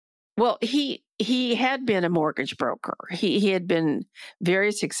 Well, he had been a mortgage broker. He had been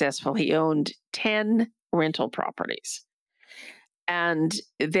very successful. He owned 10 rental properties. And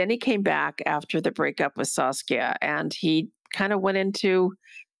then he came back after the breakup with Saskia and he kind of went into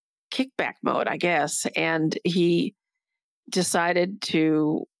kickback mode, I guess. And he decided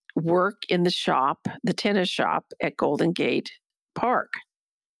to work in the tennis shop at Golden Gate Park.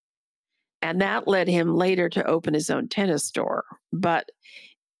 And that led him later to open his own tennis store. But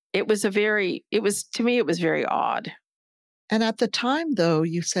to me, it was very odd. And at the time, though,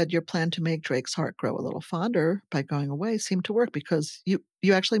 you said your plan to make Drake's heart grow a little fonder by going away seemed to work because you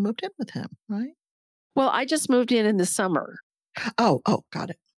actually moved in with him, right? Well, I just moved in the summer. Oh, got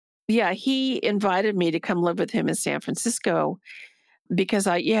it. Yeah, he invited me to come live with him in San Francisco because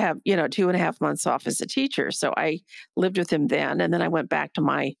you have, 2.5 months off as a teacher. So I lived with him then, and then I went back to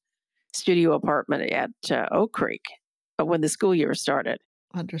my studio apartment at Oak Creek when the school year started.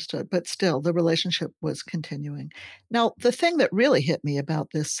 Understood. But still, the relationship was continuing. Now, the thing that really hit me about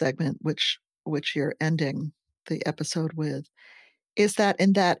this segment, which you're ending the episode with, is that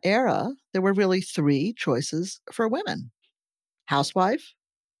in that era, there were really three choices for women: housewife,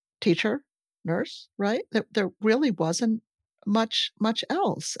 teacher, nurse, right? There really wasn't much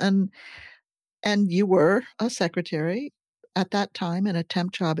else. And you were a secretary at that time in a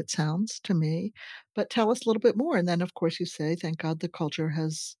temp job, it sounds to me. But tell us a little bit more. And then, of course, you say, thank God the culture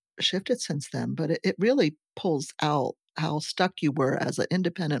has shifted since then. But it really pulls out how stuck you were as an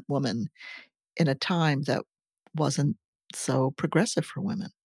independent woman in a time that wasn't so progressive for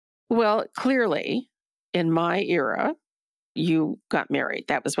women. Well, clearly, in my era, you got married.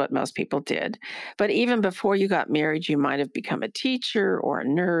 That was what most people did. But even before you got married, you might have become a teacher or a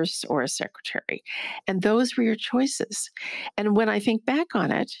nurse or a secretary. And those were your choices. And when I think back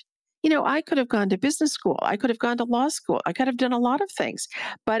on it, I could have gone to business school. I could have gone to law school. I could have done a lot of things.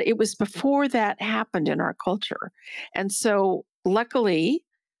 But it was before that happened in our culture. And so luckily,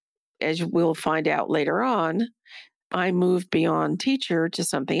 as we'll find out later on, I moved beyond teacher to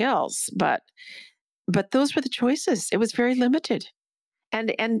something else. But those were the choices. It was very limited.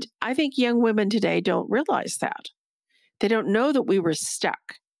 And I think young women today don't realize that. They don't know that we were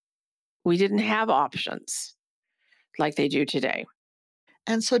stuck. We didn't have options like they do today.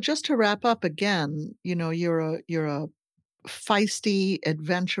 And so just to wrap up again, you're a feisty,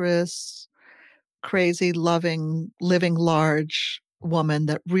 adventurous, crazy, loving, living large woman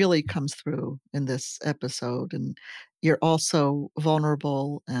that really comes through in this episode. And you're also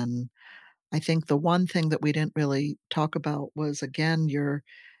vulnerable. And I think the one thing that we didn't really talk about was, again, your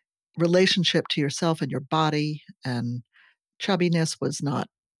relationship to yourself and your body. And chubbiness was not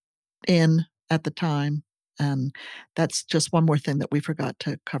in at the time. And that's just one more thing that we forgot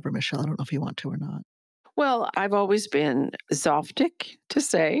to cover, Michelle. I don't know if you want to or not. Well, I've always been Zoftic, to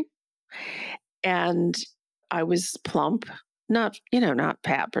say. And I was plump, not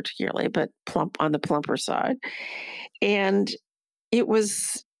fat particularly, but plump on the plumper side. And it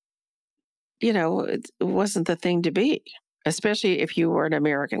was, it wasn't the thing to be, especially if you were an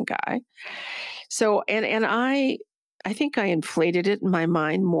American guy. So, and I think I inflated it in my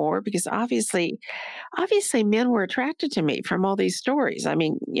mind more because obviously men were attracted to me from all these stories. I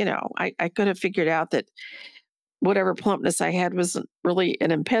mean, I could have figured out that whatever plumpness I had wasn't really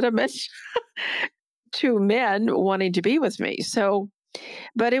an impediment to men wanting to be with me. So,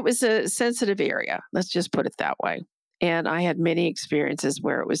 but it was a sensitive area. Let's just put it that way. And I had many experiences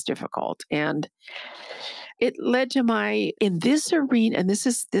where it was difficult. And it led to in this arena, and this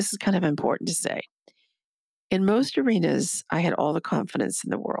is kind of important to say. In most arenas, I had all the confidence in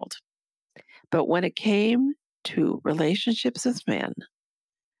the world. But when it came to relationships with men,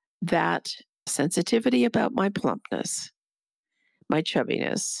 that sensitivity about my plumpness, my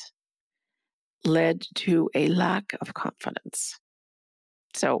chubbiness, led to a lack of confidence.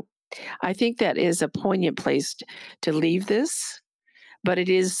 So I think that is a poignant place to leave this, but it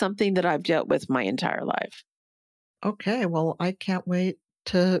is something that I've dealt with my entire life. Okay, well, I can't wait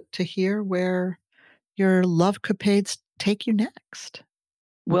to hear where your love capades take you next.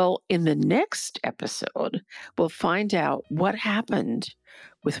 Well, in the next episode, we'll find out what happened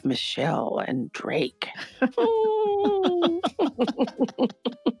with Michelle and Drake.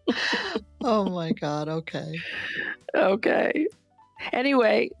 Oh my God, okay. Okay.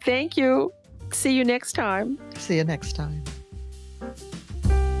 Anyway, thank you. See you next time. See you next time.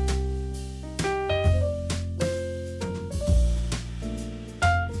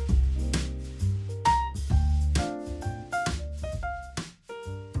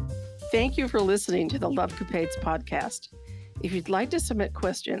 Thank you for listening to the Love Capades podcast. If you'd like to submit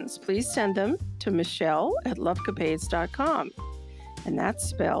questions, please send them to michelle@lovecapades.com. And that's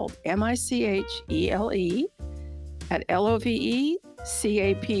spelled MICHELE at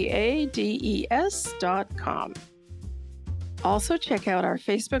LOVECAPADES.com. Also, check out our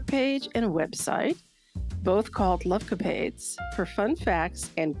Facebook page and website, both called Love Capades, for fun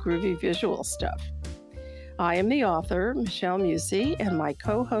facts and groovy visual stuff. I am the author, Michelle Musey, and my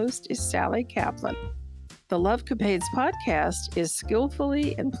co-host is Sally Kaplan. The Love Capades podcast is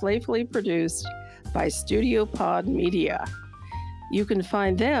skillfully and playfully produced by Studio Pod Media. You can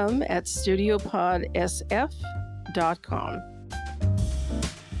find them at studiopodsf.com.